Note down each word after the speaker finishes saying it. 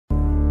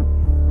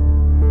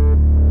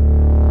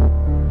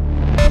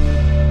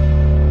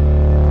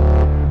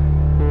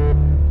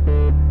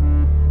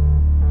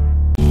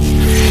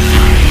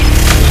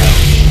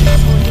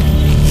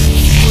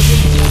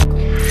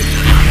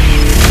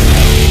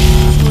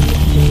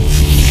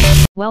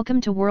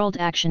Welcome to World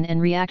Action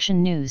and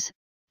Reaction News.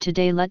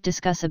 Today let's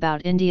discuss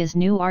about India's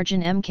new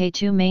Arjun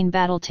Mk.2 main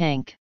battle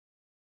tank.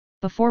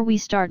 Before we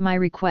start, my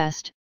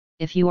request,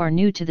 if you are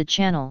new to the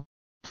channel,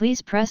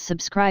 please press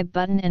subscribe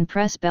button and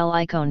press bell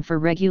icon for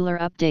regular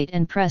update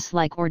and press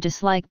like or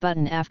dislike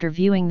button after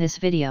viewing this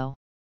video.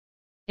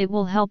 It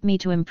will help me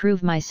to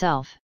improve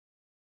myself.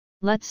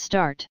 Let's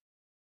start.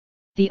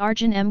 The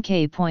Arjun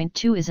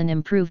Mk.2 is an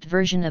improved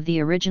version of the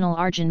original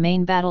Arjun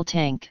main battle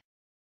tank.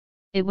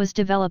 It was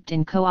developed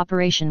in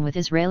cooperation with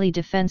Israeli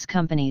defense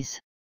companies.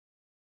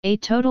 A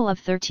total of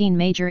 13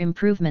 major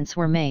improvements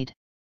were made.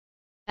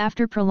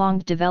 After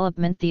prolonged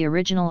development, the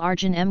original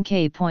Arjun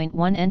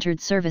Mk.1 entered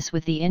service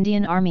with the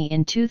Indian Army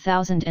in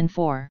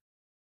 2004.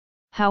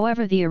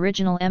 However, the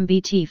original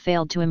MBT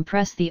failed to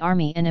impress the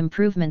Army and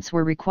improvements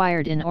were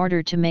required in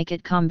order to make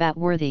it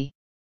combat-worthy.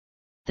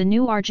 The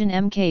new Arjun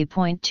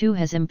Mk.2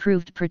 has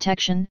improved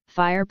protection,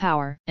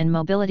 firepower, and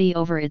mobility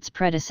over its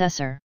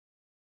predecessor.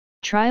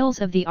 Trials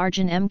of the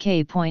Arjun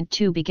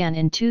Mk.2 began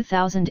in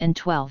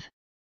 2012.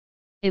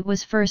 It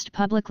was first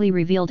publicly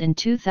revealed in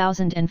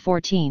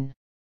 2014.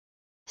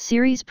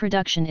 Series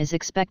production is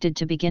expected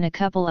to begin a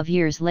couple of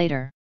years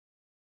later.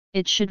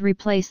 It should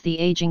replace the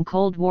aging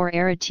Cold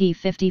War-era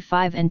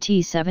T-55 and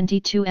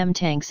T-72M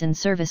tanks in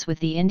service with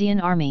the Indian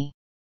Army.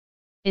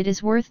 It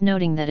is worth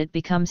noting that it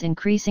becomes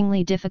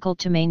increasingly difficult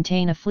to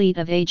maintain a fleet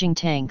of aging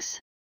tanks.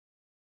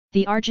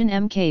 The Arjun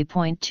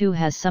Mk.2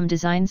 has some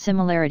design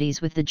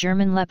similarities with the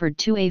German Leopard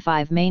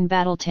 2A5 main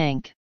battle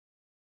tank.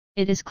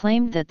 It is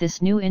claimed that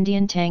this new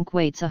Indian tank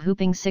weighs a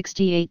whopping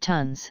 68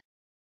 tons,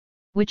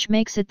 which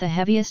makes it the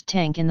heaviest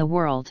tank in the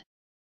world.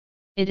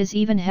 It is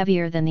even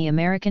heavier than the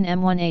American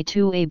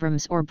M1A2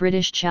 Abrams or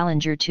British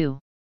Challenger 2.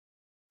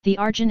 The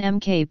Arjun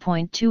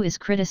Mk.2 is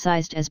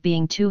criticized as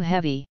being too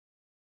heavy.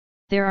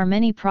 There are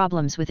many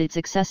problems with its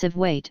excessive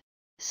weight,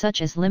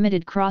 such as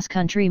limited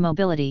cross-country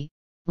mobility,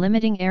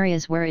 limiting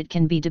areas where it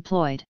can be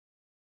deployed.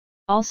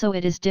 Also,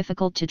 it is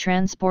difficult to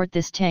transport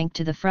this tank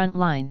to the front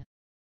line.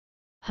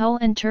 Hull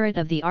and turret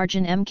of the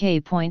Arjun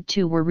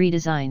Mk.2 were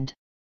redesigned.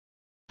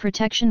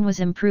 Protection was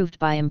improved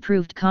by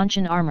improved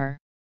Conchan armor.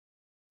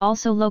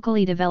 Also,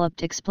 locally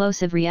developed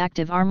explosive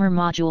reactive armor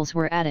modules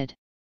were added.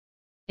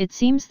 It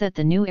seems that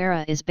the new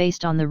era is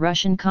based on the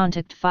Russian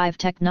Contact 5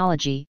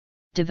 technology,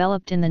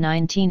 developed in the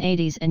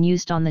 1980s and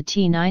used on the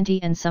T-90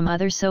 and some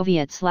other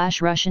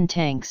Soviet/Russian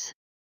tanks.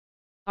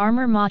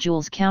 Armor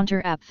modules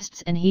counter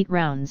APFSTs and heat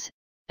rounds,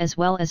 as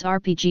well as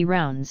RPG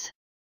rounds.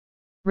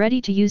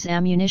 Ready-to-use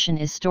ammunition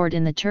is stored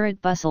in the turret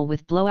bustle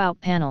with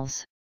blowout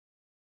panels.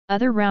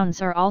 Other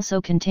rounds are also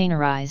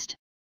containerized.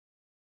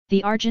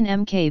 The Arjun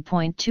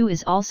Mk.2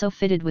 is also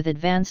fitted with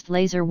advanced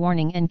laser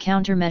warning and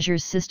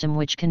countermeasures system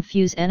which can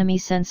fuse enemy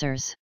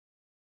sensors.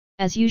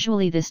 As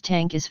usually, this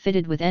tank is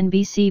fitted with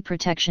NBC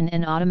protection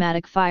and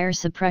automatic fire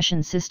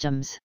suppression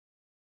systems.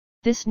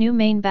 This new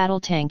main battle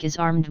tank is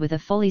armed with a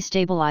fully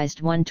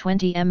stabilized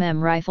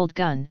 120mm rifled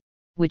gun,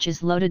 which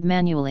is loaded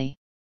manually.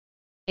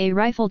 A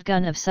rifled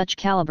gun of such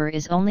caliber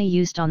is only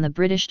used on the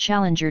British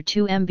Challenger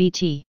 2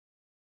 MBT.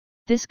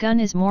 This gun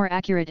is more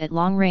accurate at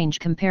long range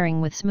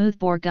comparing with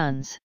smoothbore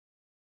guns.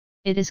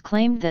 It is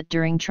claimed that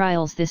during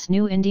trials this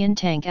new Indian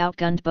tank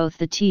outgunned both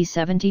the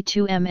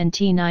T-72M and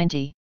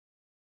T-90.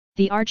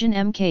 The Arjun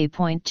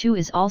Mk.2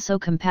 is also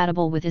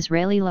compatible with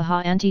Israeli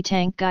Laha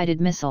anti-tank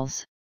guided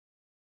missiles.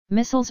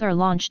 Missiles are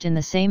launched in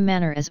the same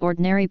manner as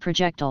ordinary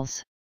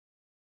projectiles.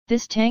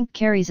 This tank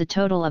carries a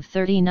total of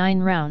 39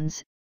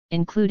 rounds,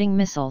 including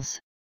missiles.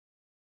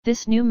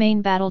 This new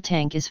main battle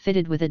tank is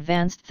fitted with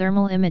advanced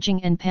thermal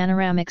imaging and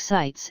panoramic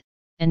sights,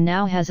 and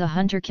now has a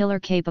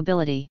hunter-killer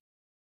capability.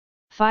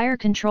 Fire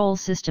control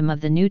system of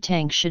the new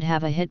tank should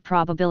have a hit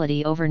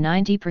probability over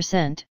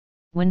 90%,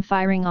 when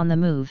firing on the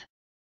move.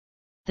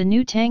 The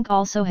new tank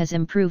also has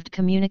improved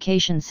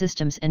communication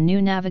systems and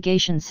new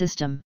navigation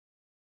system.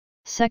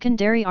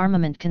 Secondary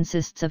armament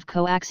consists of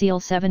coaxial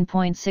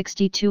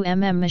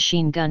 7.62mm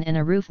machine gun and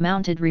a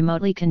roof-mounted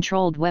remotely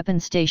controlled weapon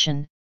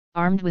station,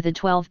 armed with a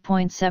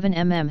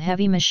 12.7mm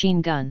heavy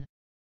machine gun.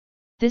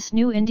 This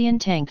new Indian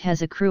tank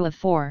has a crew of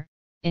 4,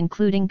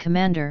 including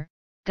commander,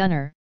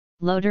 gunner,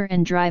 loader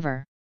and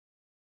driver.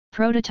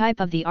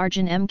 Prototype of the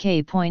Arjun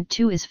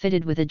Mk.2 is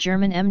fitted with a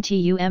German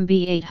MTU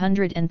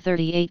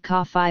MB838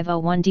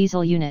 Ka501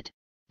 diesel unit,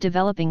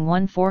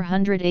 developing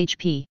 400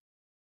 HP.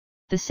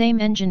 The same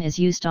engine is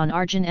used on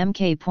Arjun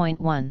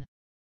Mk.1.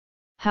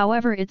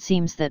 However, it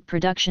seems that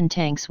production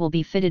tanks will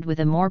be fitted with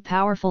a more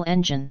powerful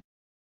engine.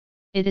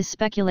 It is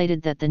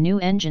speculated that the new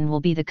engine will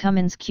be the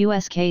Cummins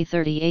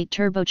QSK38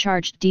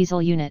 turbocharged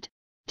diesel unit,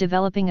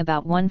 developing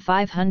about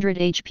 500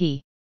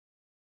 HP.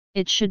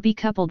 It should be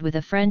coupled with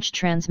a French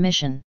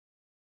transmission.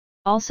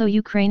 Also,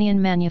 Ukrainian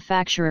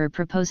manufacturer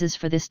proposes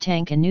for this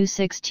tank a new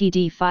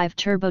 6TD5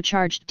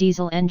 turbocharged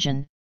diesel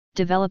engine,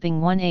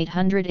 developing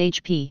 800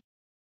 HP.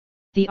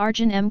 The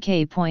Arjun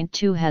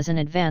Mk.2 has an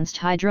advanced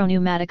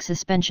hydropneumatic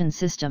suspension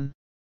system.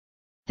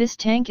 This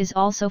tank is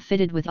also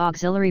fitted with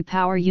auxiliary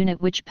power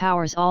unit which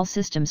powers all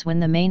systems when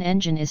the main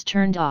engine is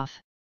turned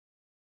off.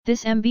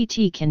 This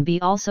MBT can be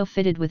also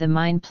fitted with a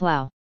mine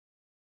plow.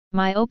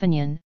 My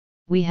opinion,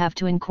 we have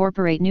to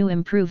incorporate new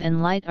improve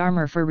in light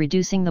armor for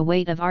reducing the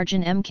weight of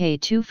Arjun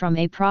Mk.2 from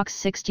approx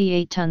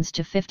 68 tons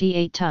to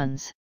 58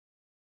 tons.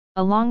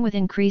 Along with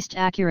increased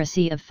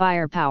accuracy of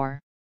firepower.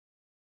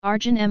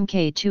 Arjun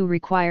Mk.2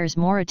 requires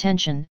more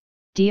attention.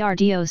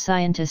 DRDO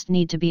scientists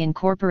need to be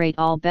incorporate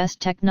all best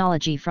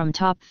technology from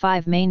top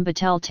 5 main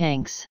battle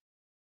tanks.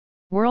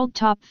 World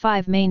top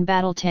 5 main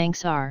battle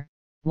tanks are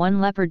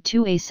 1 Leopard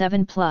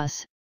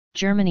 2A7+,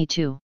 Germany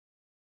 2.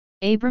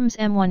 Abrams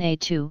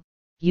M1A2,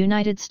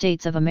 United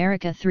States of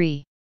America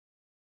 3.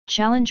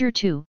 Challenger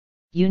 2,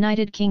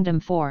 United Kingdom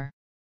 4.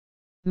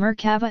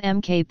 Merkava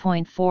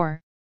Mk.4,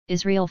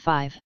 Israel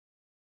 5.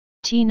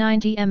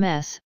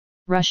 T-90MS,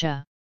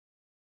 Russia.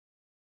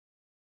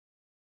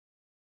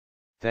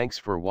 Thanks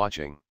for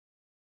watching.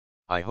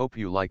 I hope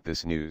you like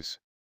this news.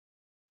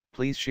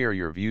 Please share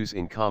your views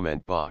in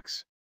comment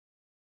box.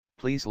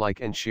 Please like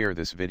and share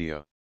this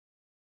video.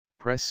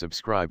 Press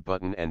subscribe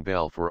button and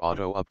bell for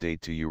auto update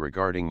to you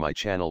regarding my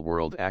channel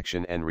World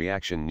Action and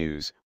Reaction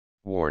News.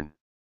 Warn.